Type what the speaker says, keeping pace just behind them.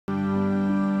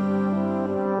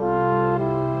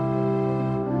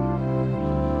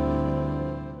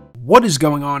What is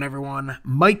going on, everyone?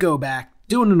 MikeO back,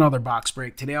 doing another box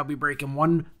break. Today I'll be breaking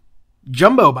one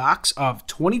jumbo box of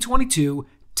 2022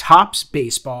 Topps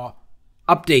Baseball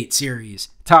Update Series.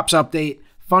 Topps Update,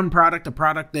 fun product, a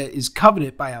product that is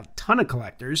coveted by a ton of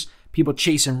collectors. People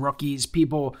chasing rookies,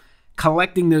 people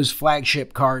collecting those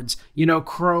flagship cards, you know,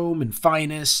 Chrome and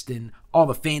Finest and all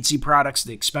the fancy products,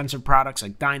 the expensive products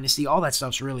like Dynasty, all that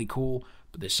stuff's really cool.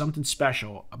 But there's something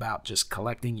special about just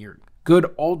collecting your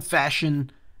good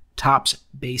old-fashioned Topps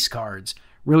base cards.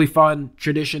 Really fun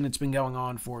tradition that's been going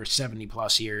on for 70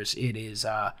 plus years.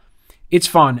 It's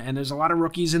fun, and there's a lot of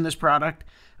rookies in this product.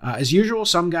 As usual,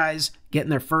 some guys getting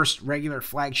their first regular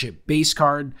flagship base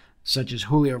card, such as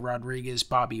Julio Rodriguez,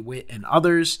 Bobby Witt, and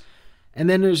others. And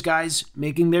then there's guys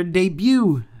making their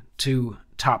debut to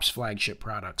Topps flagship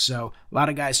products. So a lot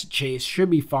of guys to chase. Should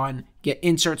be fun. Get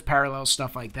inserts, parallels,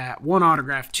 stuff like that. One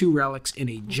autograph, two relics in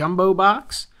a jumbo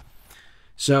box.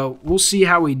 So we'll see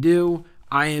how we do.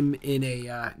 I am in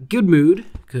a good mood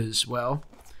because, well,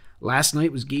 last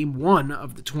night was game one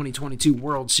of the 2022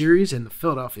 World Series, and the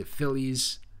Philadelphia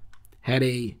Phillies had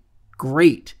a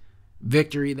great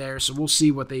victory there. So we'll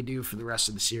see what they do for the rest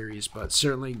of the series, but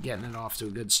certainly getting it off to a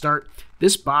good start.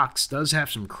 This box does have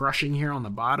some crushing here on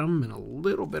the bottom and a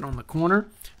little bit on the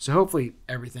corner, so hopefully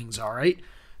everything's all right.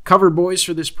 Cover boys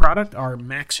for this product are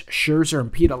Max Scherzer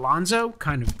and Pete Alonso.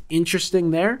 Kind of interesting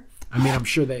there. I mean, I'm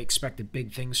sure they expected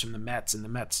big things from the Mets, and the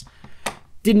Mets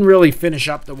didn't really finish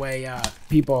up the way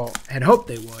people had hoped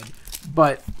they would.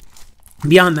 But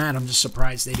beyond that, I'm just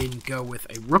surprised they didn't go with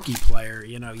a rookie player.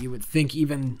 You know, you would think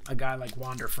even a guy like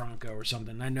Wander Franco or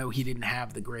something. I know he didn't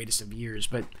have the greatest of years,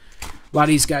 but a lot of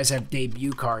these guys have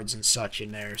debut cards and such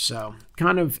in there. So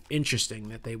kind of interesting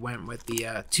that they went with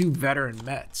the two veteran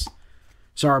Mets.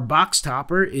 So our box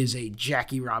topper is a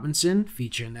Jackie Robinson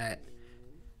featuring that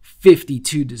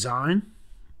 52 design.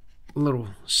 A little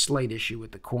slight issue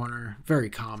with the corner. Very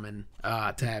common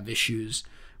to have issues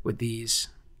with these.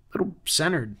 Little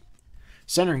centering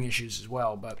issues as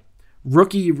well. But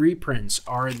rookie reprints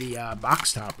are the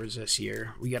box toppers this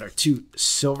year. We got our two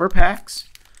silver packs.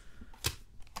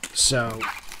 So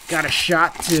got a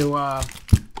shot to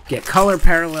get color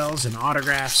parallels and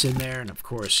autographs in there. And of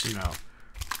course, you know,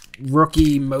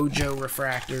 rookie mojo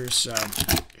refractors. So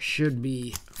should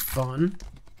be fun.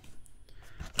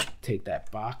 Take that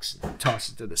box, toss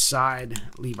it to the side,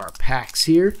 leave our packs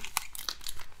here.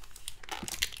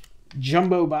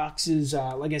 Jumbo boxes,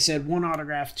 like I said, one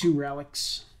autograph, two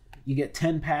relics. You get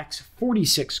 10 packs,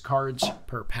 46 cards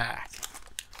per pack.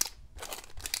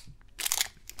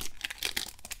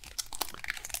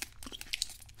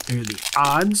 Here are the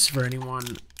odds for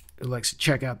anyone who likes to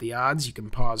check out the odds. You can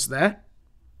pause that.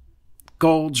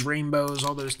 Golds, rainbows,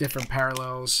 all those different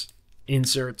parallels,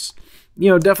 inserts. You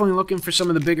know, definitely looking for some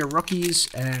of the bigger rookies,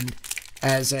 and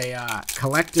as a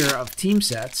collector of team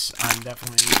sets, I'm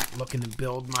definitely looking to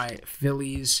build my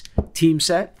Phillies team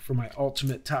set for my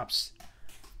Ultimate Topps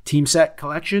team set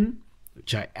collection,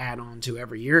 which I add on to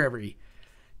every year, every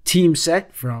team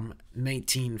set from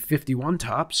 1951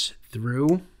 Topps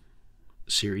through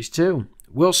Series 2.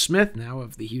 Will Smith now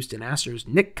of the Houston Astros.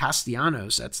 Nick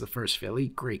Castellanos, that's the first Philly.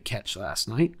 Great catch last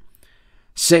night.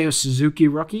 Seiya Suzuki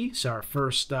rookie, so our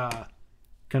first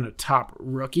kind of top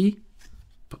rookie.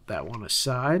 Put that one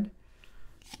aside.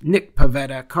 Nick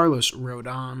Pivetta, Carlos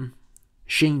Rodon,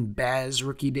 Shane Baz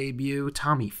rookie debut,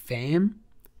 Tommy Pham,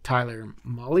 Tyler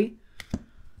Mully,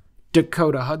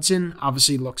 Dakota Hudson,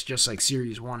 obviously looks just like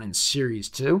Series 1 and Series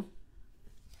 2.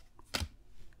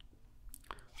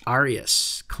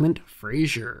 Arias, Clint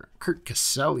Frazier, Kurt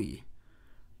Caselli,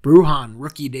 Brujan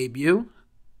rookie debut,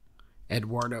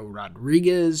 Eduardo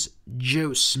Rodriguez,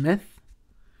 Joe Smith.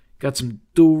 Got some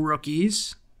dual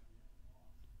rookies.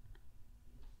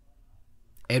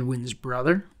 Edwin's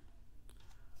brother.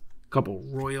 A couple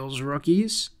Royals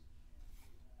rookies.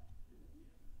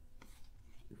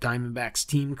 Diamondbacks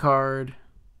team card.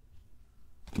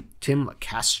 Tim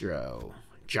LaCastro.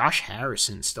 Josh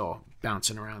Harrison still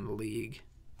bouncing around the league.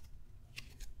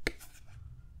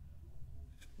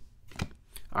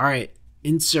 All right.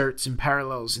 Inserts and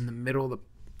parallels in the middle of the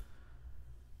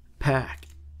pack.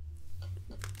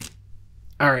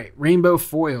 All right, rainbow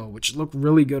foil, which looked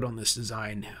really good on this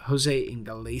design. Jose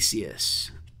Iglesias.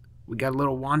 We got a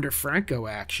little Wander Franco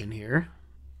action here.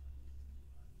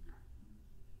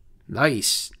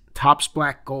 Nice. Topps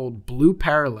black gold blue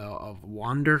parallel of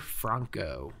Wander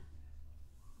Franco.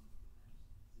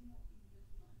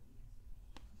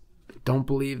 Don't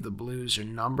believe the blues are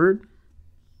numbered.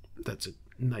 That's a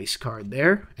nice card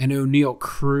there. And O'Neal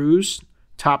Cruz.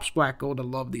 Topps black gold. I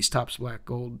love these Topps black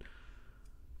gold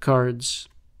cards.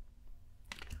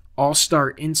 All-Star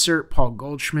insert, Paul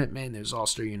Goldschmidt. Man, those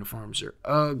All-Star uniforms are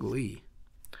ugly.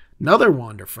 Another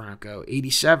Wander Franco,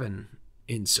 87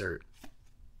 insert.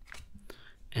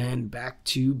 And back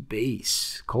to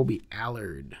base. Colby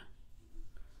Allard.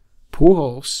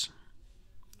 Pujols.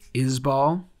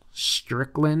 Isbal.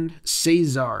 Strickland.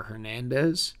 Cesar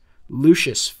Hernandez.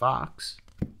 Lucius Fox.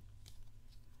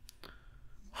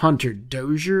 Hunter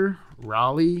Dozier.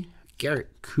 Raleigh. Garrett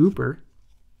Cooper.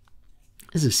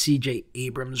 This is CJ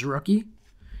Abrams rookie.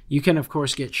 You can, of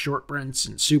course, get short prints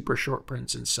and super short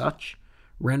prints and such.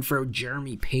 Renfroe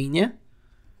Jeremy Pena.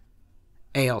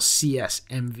 ALCS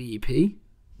MVP.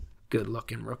 Good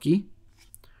looking rookie.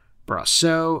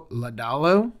 Brasso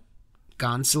Ladalo.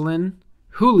 Gonsolin.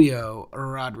 Julio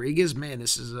Rodriguez. Man,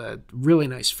 this is a really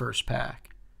nice first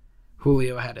pack.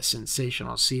 Julio had a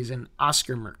sensational season.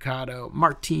 Oscar Mercado.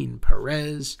 Martin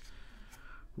Perez.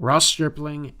 Ross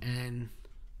Stripling. And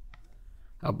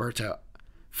Alberto.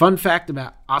 Fun fact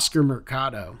about Oscar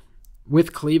Mercado.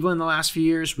 With Cleveland the last few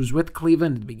years, was with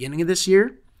Cleveland at the beginning of this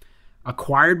year.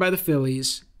 Acquired by the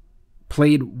Phillies.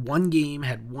 Played one game,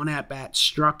 had one at-bat,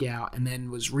 struck out, and then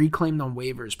was reclaimed on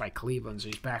waivers by Cleveland, so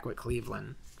he's back with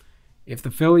Cleveland. If the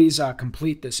Phillies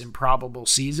complete this improbable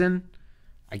season,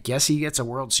 I guess he gets a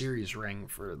World Series ring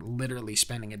for literally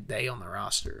spending a day on the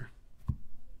roster.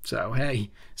 So,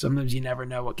 hey, sometimes you never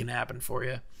know what can happen for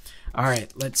you. All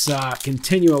right, let's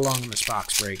continue along this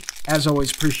box break. As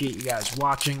always, appreciate you guys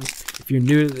watching. If you're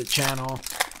new to the channel,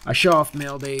 I show off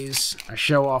mail days. I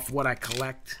show off what I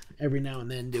collect. Every now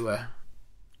and then do a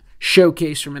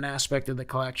showcase from an aspect of the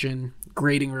collection,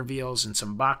 grading reveals, and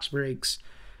some box breaks.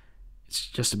 It's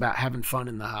just about having fun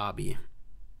in the hobby.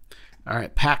 All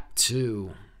right, pack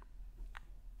 2.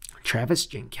 Travis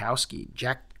Jankowski,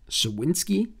 Jack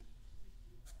Sawinski,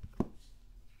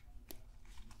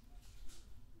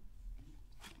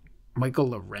 Michael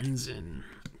Lorenzen,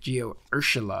 Gio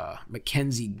Urshela,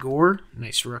 Mackenzie Gore,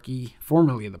 nice rookie,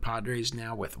 formerly of the Padres,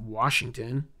 now with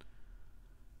Washington.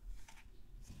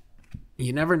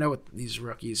 You never know with these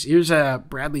rookies. Here's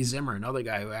Bradley Zimmer, another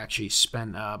guy who actually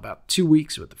spent about 2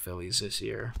 weeks with the Phillies this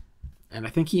year. And I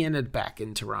think he ended back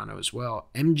in Toronto as well.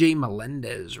 MJ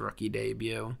Melendez, rookie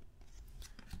debut.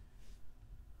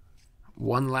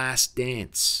 One last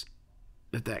dance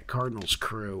with that Cardinals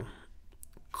crew.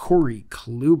 Corey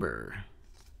Kluber.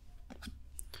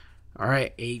 All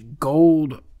right, a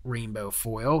gold rainbow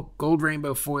foil. Gold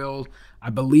rainbow foil, I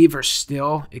believe, are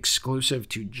still exclusive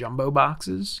to jumbo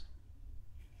boxes.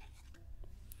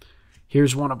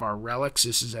 Here's one of our relics.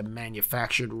 This is a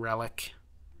manufactured relic.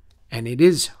 And it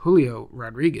is Julio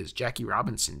Rodriguez, Jackie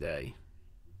Robinson Day.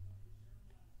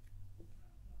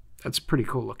 That's a pretty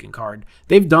cool looking card.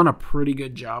 They've done a pretty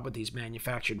good job with these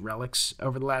manufactured relics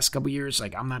over the last couple years.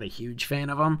 Like, I'm not a huge fan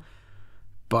of them,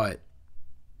 but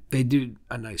they do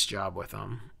a nice job with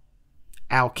them.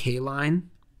 Al Kaline.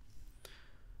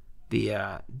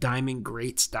 The Diamond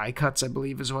Greats die cuts, I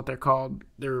believe is what they're called.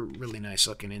 They're a really nice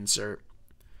looking insert.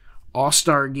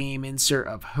 All-Star Game insert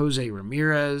of Jose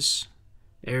Ramirez.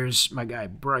 There's my guy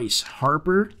Bryce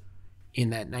Harper in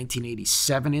that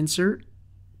 1987 insert.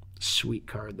 Sweet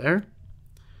card there.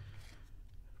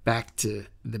 Back to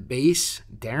the base.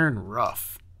 Darren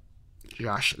Ruff.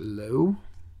 Josh Lowe.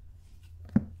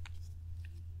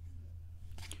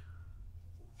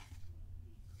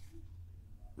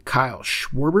 Kyle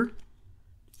Schwarber.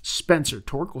 Spencer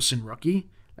Torkelson rookie.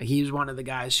 He was one of the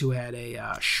guys who had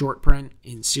a short print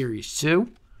in Series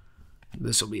 2.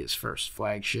 This will be his first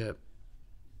flagship.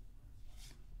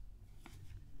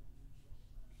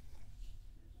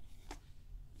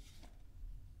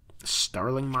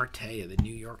 Starling Marte of the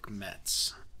New York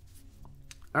Mets.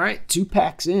 All right, 2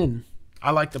 packs in.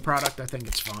 I like the product. I think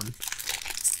it's fun.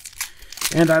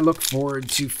 And I look forward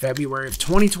to February of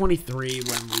 2023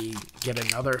 when we get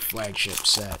another flagship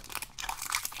set.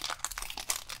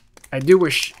 I do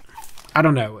wish, I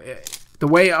don't know, the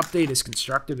way Update is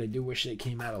constructed, I do wish they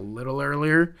came out a little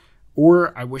earlier.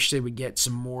 Or I wish they would get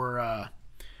some more,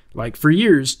 like for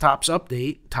years, Topps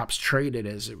Update, Topps Traded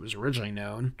as it was originally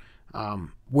known,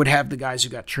 would have the guys who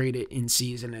got traded in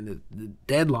season and the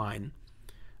deadline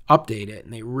update it,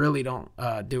 and they really don't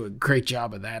do a great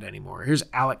job of that anymore. Here's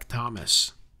Alec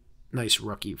Thomas, nice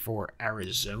rookie for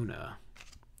Arizona.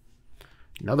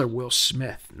 Another Will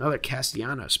Smith, another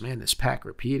Castellanos. Man, this pack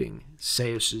repeating.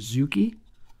 Seiya Suzuki.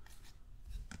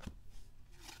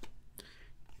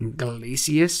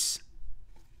 Iglesias.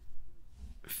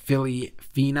 Philly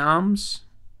Phenoms.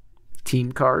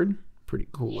 Team card. Pretty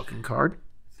cool looking card.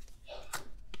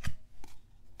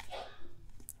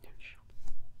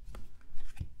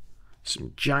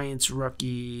 Some Giants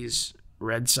rookies.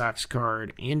 Red Sox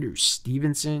card, Andrew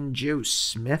Stevenson, Joe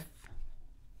Smith.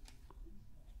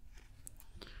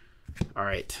 All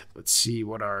right, let's see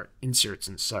what our inserts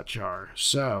and such are.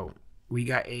 So we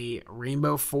got a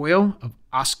rainbow foil of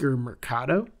Oscar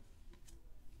Mercado.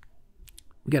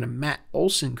 We got a Matt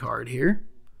Olson card here.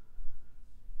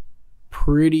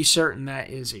 Pretty certain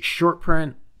that is a short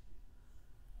print.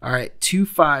 All right,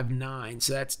 259,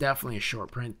 so that's definitely a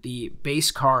short print. The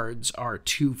base cards are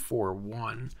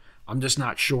 241. I'm just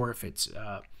not sure if it's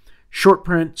short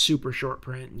print, super short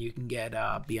print, and you can get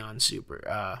beyond super.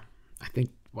 I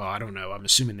think, well, I don't know. I'm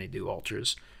assuming they do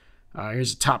ultras.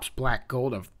 Here's a Topps Black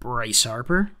Gold of Bryce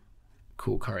Harper.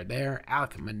 Cool card there.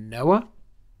 Alek Manoah.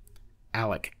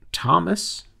 Alek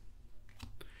Thomas.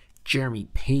 Jeremy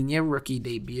Pena, rookie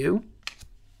debut.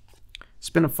 It's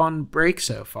been a fun break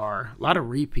so far. A lot of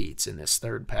repeats in this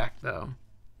third pack, though.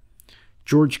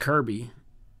 George Kirby.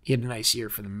 He had a nice year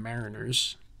for the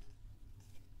Mariners.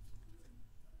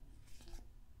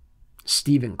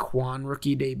 Stephen Kwan,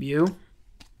 rookie debut.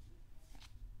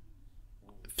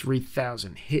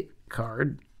 3,000 hit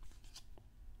card.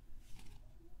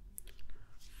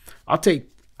 I'll take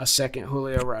a second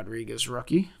Julio Rodriguez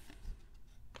rookie.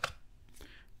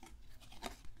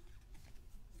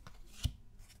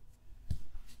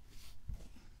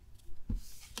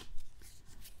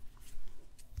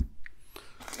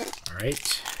 All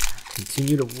right,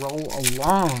 continue to roll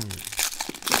along.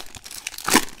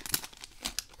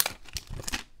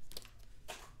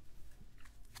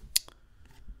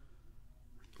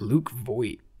 Luke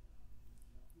Voigt,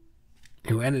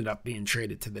 who ended up being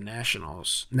traded to the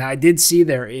Nationals. Now, I did see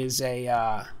there is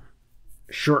a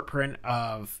short print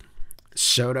of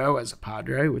Soto as a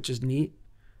Padre, which is neat.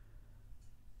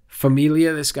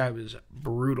 Familia, this guy was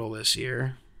brutal this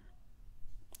year.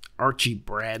 Archie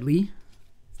Bradley.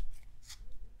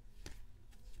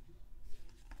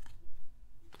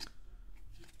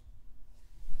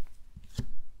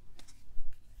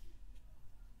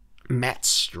 Matt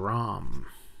Strom.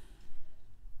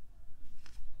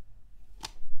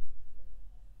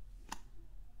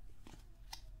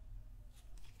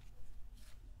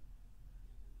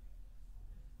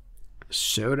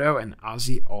 Soto and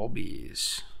Ozzie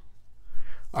Albies.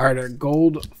 All right, our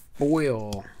gold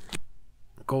foil,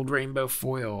 gold rainbow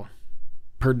foil,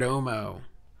 Perdomo.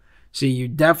 See, you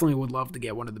definitely would love to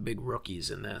get one of the big rookies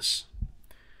in this.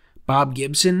 Bob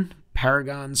Gibson,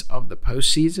 Paragons of the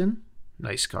Postseason.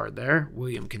 Nice card there.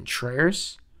 William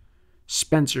Contreras.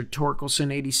 Spencer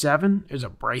Torkelson, 87. There's a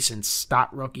Bryson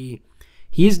Stott rookie.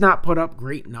 He's not put up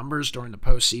great numbers during the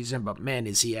postseason, but man,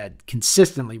 is he had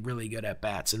consistently really good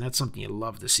at-bats, and that's something you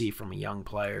love to see from a young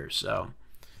player. So,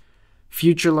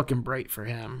 future looking bright for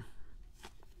him.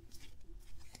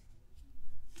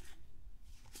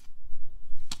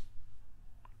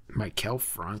 Maikel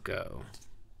Franco.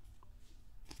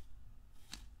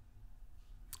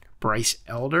 Bryce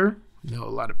Elder. I know a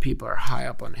lot of people are high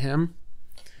up on him.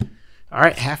 All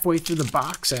right, halfway through the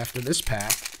box after this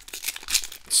pack.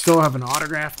 Still have an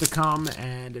autograph to come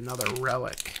and another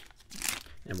relic.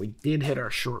 And we did hit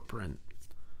our short print.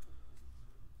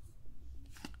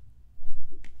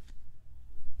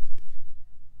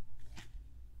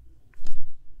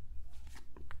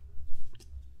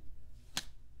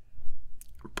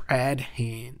 Brad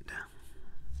Hand.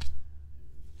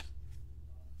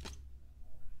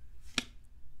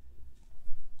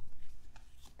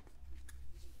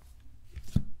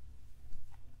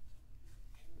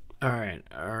 All right,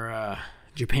 our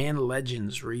Japan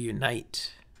Legends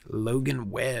reunite. Logan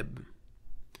Webb,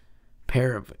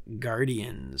 pair of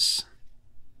Guardians.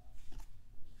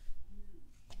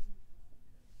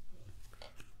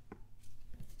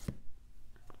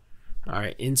 All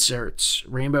right, inserts.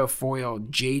 Rainbow foil,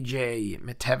 J.J.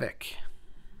 Matevic.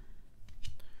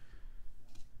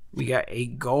 We got a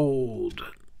gold,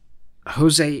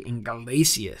 Jose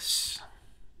Iglesias.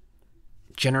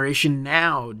 Generation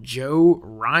Now, Joe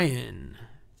Ryan.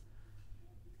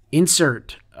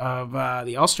 Insert of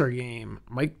the All-Star Game,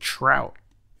 Mike Trout.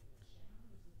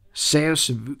 Seiya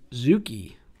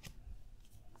Suzuki.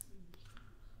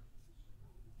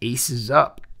 Aces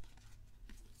Up.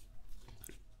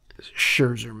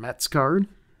 Scherzer Mets card.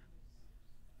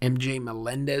 MJ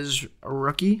Melendez, a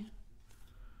rookie.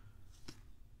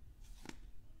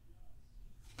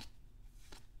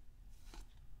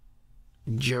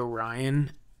 Joe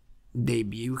Ryan,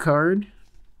 debut card.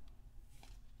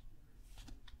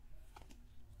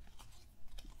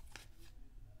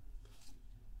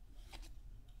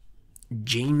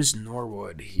 James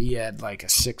Norwood. He had like a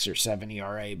 6 or 7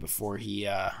 ERA before he,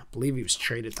 I believe he was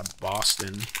traded to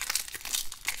Boston.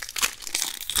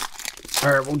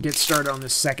 All right, we'll get started on the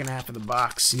second half of the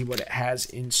box, see what it has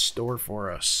in store for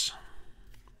us.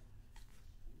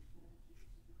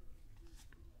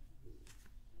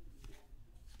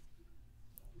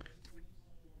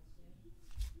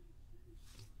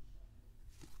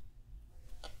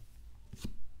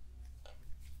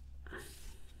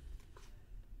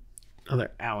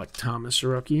 Another Alec Thomas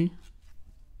rookie.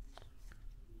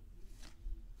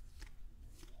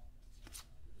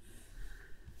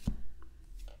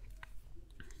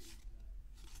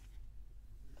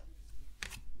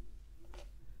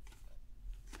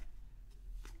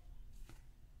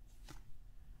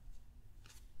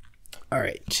 All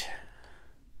right.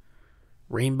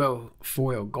 Rainbow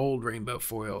foil, gold rainbow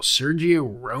foil,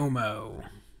 Sergio Romo.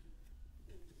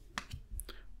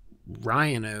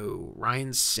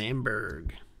 Ryan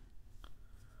Sandberg.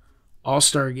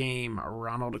 All-Star Game,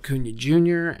 Ronald Acuna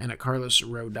Jr. and a Carlos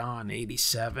Rodon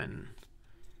 87.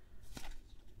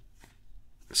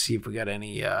 Let's see if we got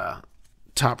any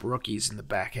top rookies in the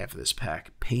back half of this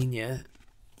pack. Pena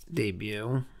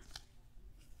debut.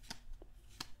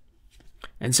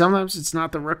 And sometimes it's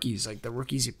not the rookies. Like the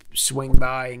rookies you swing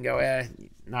by and go,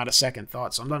 not a second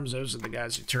thought. Sometimes those are the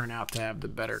guys who turn out to have the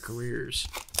better careers.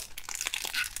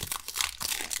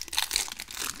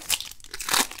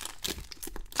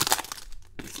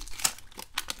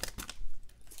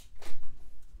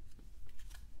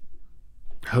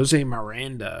 Jose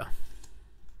Miranda.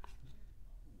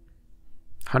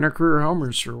 100 career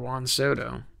homers for Juan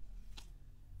Soto.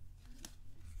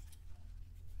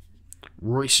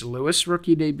 Royce Lewis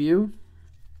rookie debut.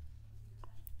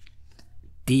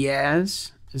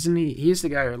 Diaz. Isn't he? He's the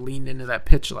guy who leaned into that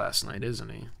pitch last night, isn't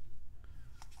he?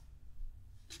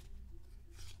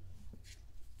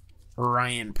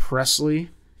 Ryan Presley.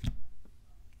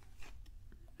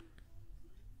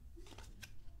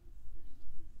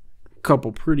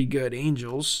 Couple pretty good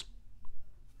Angels.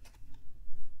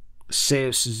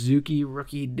 Seiya Suzuki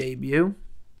rookie debut.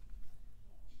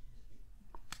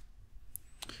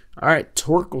 All right,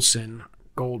 Torkelson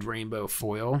gold rainbow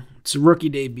foil. It's a rookie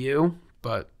debut,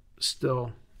 but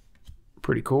still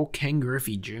pretty cool. Ken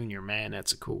Griffey Jr., man,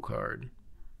 that's a cool card.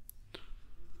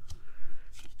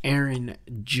 Aaron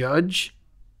Judge.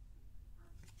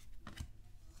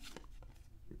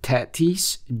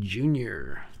 Tatis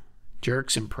Jr.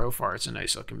 Jerks and Profar. It's a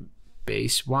nice looking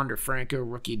base. Wander Franco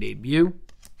rookie debut.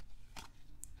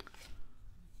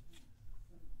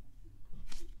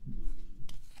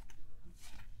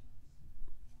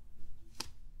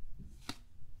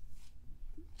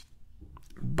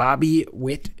 Bobby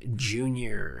Witt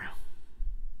Jr.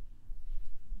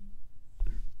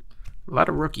 A lot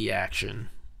of rookie action.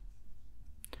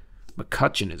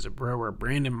 McCutcheon is a grower.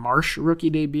 Brandon Marsh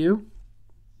rookie debut.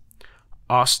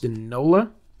 Austin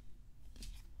Nola.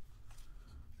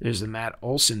 There's the Matt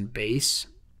Olson base.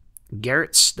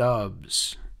 Garrett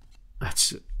Stubbs.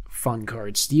 That's a fun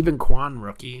card. Stephen Kwan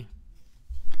rookie.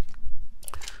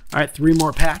 All right, 3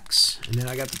 more packs. And then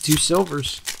I got the 2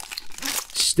 silvers.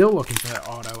 Still looking for that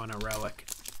auto and a relic.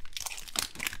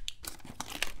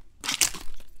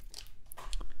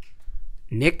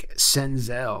 Nick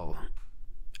Senzel.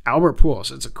 Albert Pujols.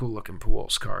 That's a cool looking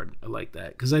Pujols card. I like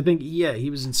that. Because I think, he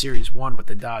was in Series 1 with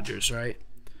the Dodgers, right?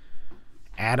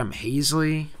 Adam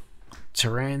Hazley.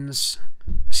 Terrence.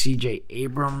 CJ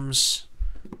Abrams.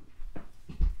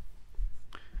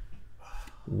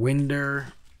 Winder.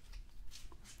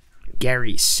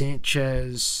 Gary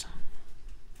Sanchez.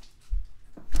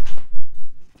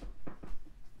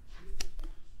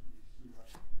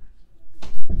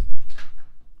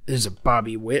 There's a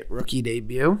Bobby Witt rookie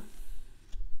debut.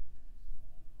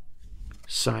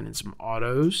 Signing some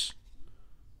autos.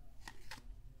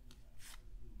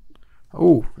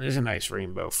 Oh, there's a nice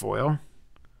rainbow foil.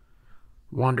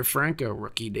 Wander Franco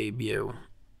rookie debut.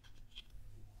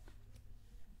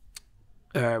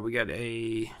 We got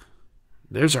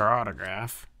there's our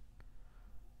autograph.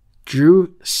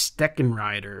 Drew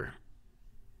Steckenrider.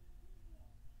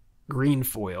 Green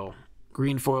foil.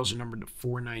 Green foils are numbered to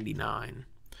 499.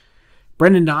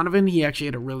 Brendan Donovan, he actually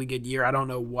had a really good year. I don't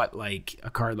know what a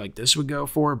card like this would go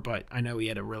for, but I know he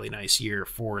had a really nice year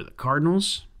for the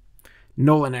Cardinals.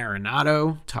 Nolan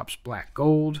Arenado, Topps Black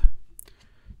Gold.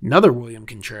 Another William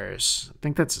Contreras. I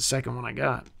think that's the second one I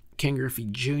got. Ken Griffey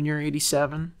Jr.,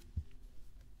 87.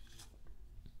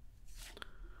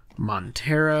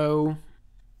 Montero.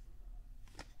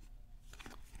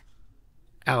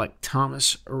 Alec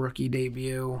Thomas, a rookie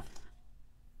debut.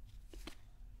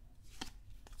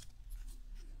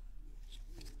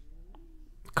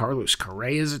 Carlos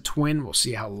Correa is a twin. We'll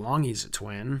see how long he's a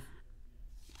twin.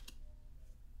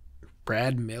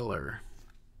 Brad Miller.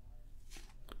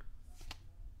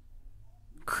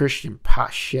 Christian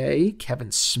Pache,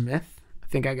 Kevin Smith. I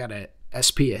think I got a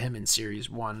SP of him in Series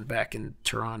 1 back in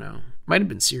Toronto. Might have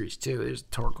been Series 2. There's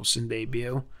Torkelson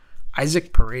debut.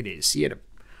 Isaac Paredes. He had a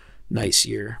nice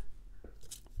year.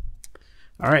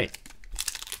 All right.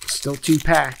 Still 2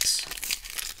 packs.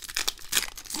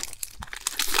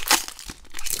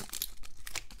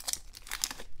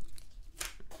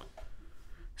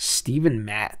 Steven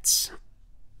Matz.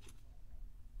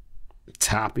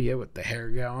 Tapia with the hair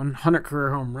going. 100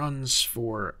 career home runs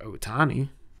for Ohtani.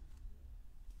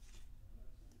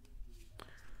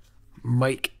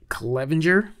 Mike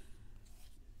Clevenger.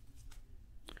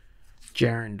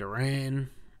 Jaron Duran.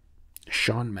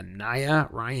 Sean Manaea.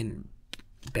 Ryan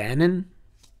Bannon.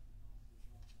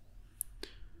 A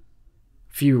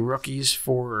few rookies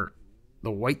for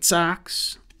the White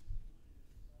Sox.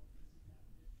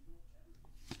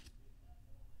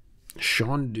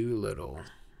 Sean Doolittle.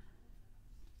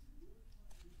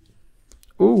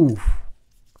 Ooh,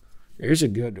 there's a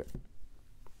good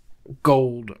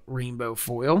gold rainbow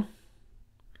foil.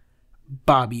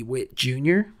 Bobby Witt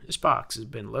Jr. This box has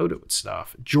been loaded with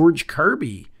stuff. George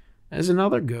Kirby is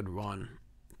another good one.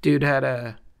 Dude had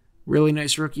a really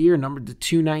nice rookie year, numbered to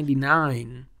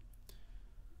 299.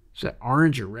 Is that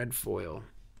orange or red foil?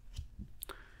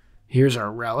 Here's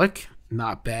our relic.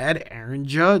 Not bad. Aaron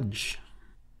Judge.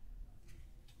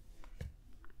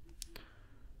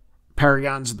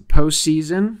 Paragons of the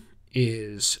postseason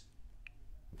is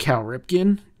Cal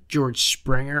Ripken, George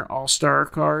Springer All-Star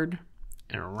card,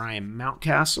 and Ryan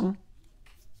Mountcastle.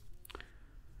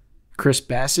 Chris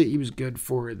Bassett, he was good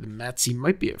for the Mets. He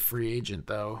might be a free agent,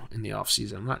 though, in the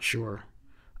offseason. I'm not sure.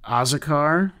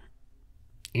 Ozakar,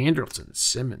 Andrelton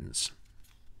Simmons.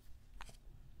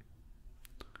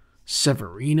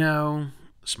 Severino,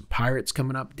 some Pirates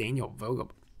coming up. Daniel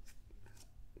Vogel.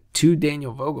 2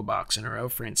 Daniel Vogelbachs in a row.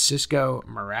 Francisco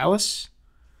Morales.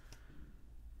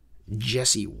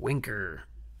 Jesse Winker.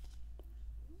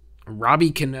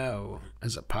 Robbie Cano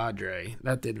as a Padre.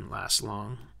 That didn't last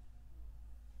long.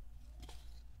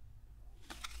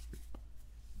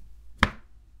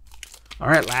 All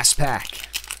right, last pack.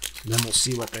 Then we'll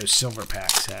see what those silver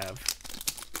packs have.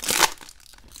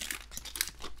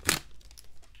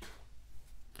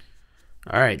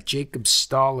 All right, Jacob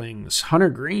Stallings. Hunter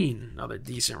Green, another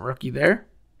decent rookie there.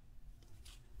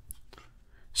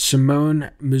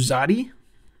 Simone Muzzatti.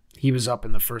 He was up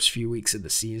in the first few weeks of the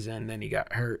season, then he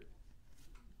got hurt.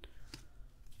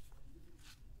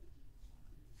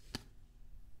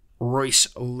 Royce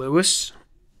Lewis.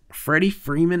 Freddie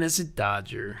Freeman as a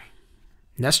Dodger.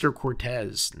 Nestor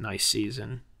Cortez, nice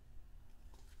season.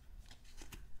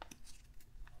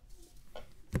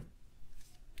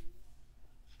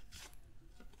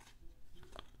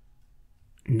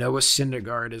 Noah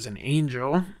Syndergaard as an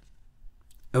Angel.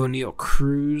 O'Neal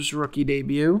Cruz, rookie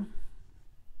debut.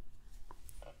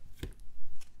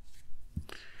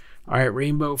 All right,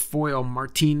 Rainbow Foil,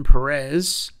 Martin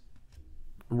Perez.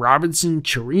 Robinson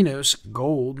Chirinos,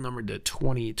 gold, numbered to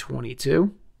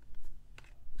 2022.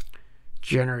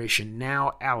 Generation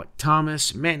Now, Alec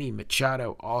Thomas. Manny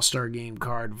Machado, All-Star Game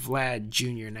card. Vlad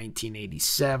Jr.,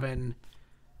 1987.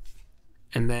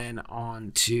 And then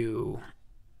on to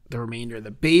the remainder of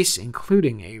the base,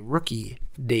 including a rookie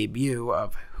debut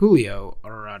of Julio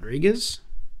Rodriguez.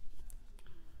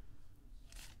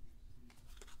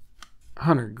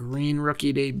 Hunter Green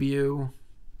rookie debut.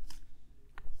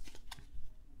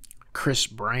 Chris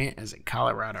Bryant as a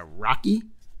Colorado Rocky.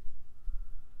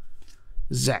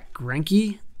 Zach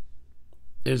Greinke.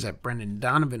 There's that Brendan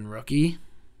Donovan rookie.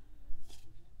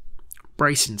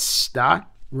 Bryson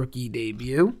Stott rookie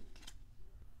debut.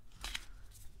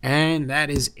 And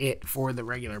that is it for the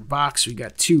regular box. We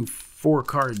got 2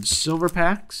 4-card silver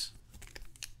packs.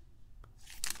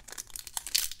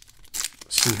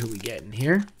 Let's see who we get in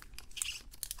here.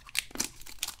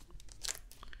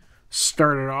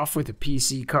 Started off with a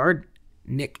PC card,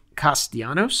 Nick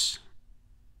Castellanos.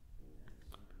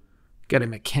 Got a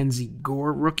Mackenzie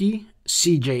Gore rookie,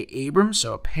 CJ Abrams,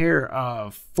 so a pair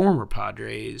of former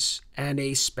Padres, and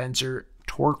a Spencer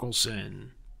Torkelson.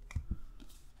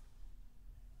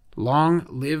 Long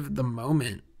live the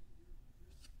moment.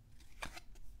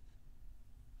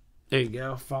 There you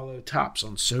go. Follow Topps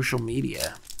on social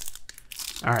media.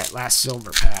 All right, last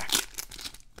silver pack.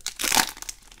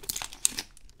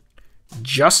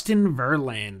 Justin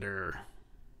Verlander.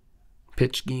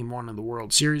 Pitched Game 1 of the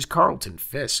World Series. Carlton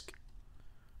Fisk.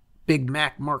 Big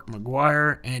Mac Mark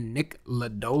McGuire. And Nick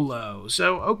Lodolo.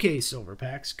 So, okay, silver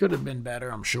packs. Could have been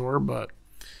better, I'm sure, but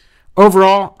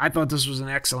overall, I thought this was an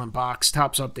excellent box.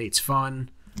 Topps Update's fun.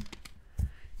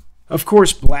 Of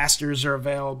course, blasters are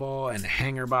available, and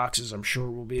hanger boxes I'm sure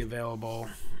will be available.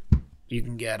 You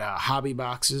can get hobby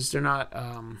boxes. They're not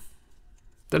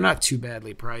too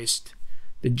badly priced.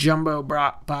 The jumbo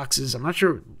boxes, I'm not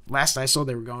sure. Last I saw,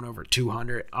 they were going over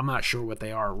 200. I'm not sure what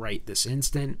they are right this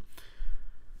instant.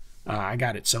 I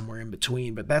got it somewhere in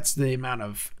between, but that's the amount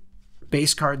of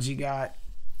base cards you got.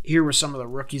 Here were some of the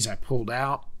rookies I pulled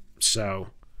out. So,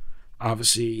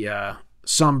 obviously,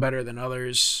 some better than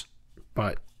others,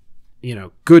 but,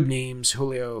 good names,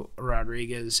 Julio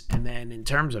Rodriguez. And then in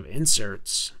terms of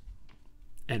inserts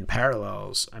and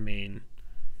parallels, I mean,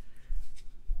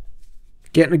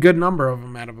 getting a good number of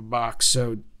them out of a box.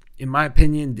 So, in my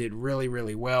opinion, did really,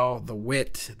 really well. The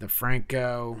Witt, the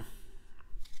Franco,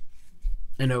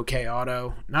 an okay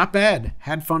auto. Not bad.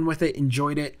 Had fun with it.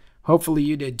 Enjoyed it. Hopefully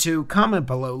you did too. Comment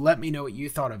below. Let me know what you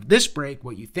thought of this break,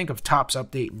 what you think of Topps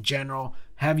Update in general.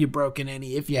 Have you broken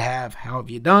any? If you have, how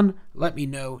have you done? Let me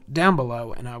know down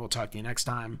below, and I will talk to you next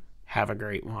time. Have a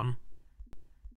great one.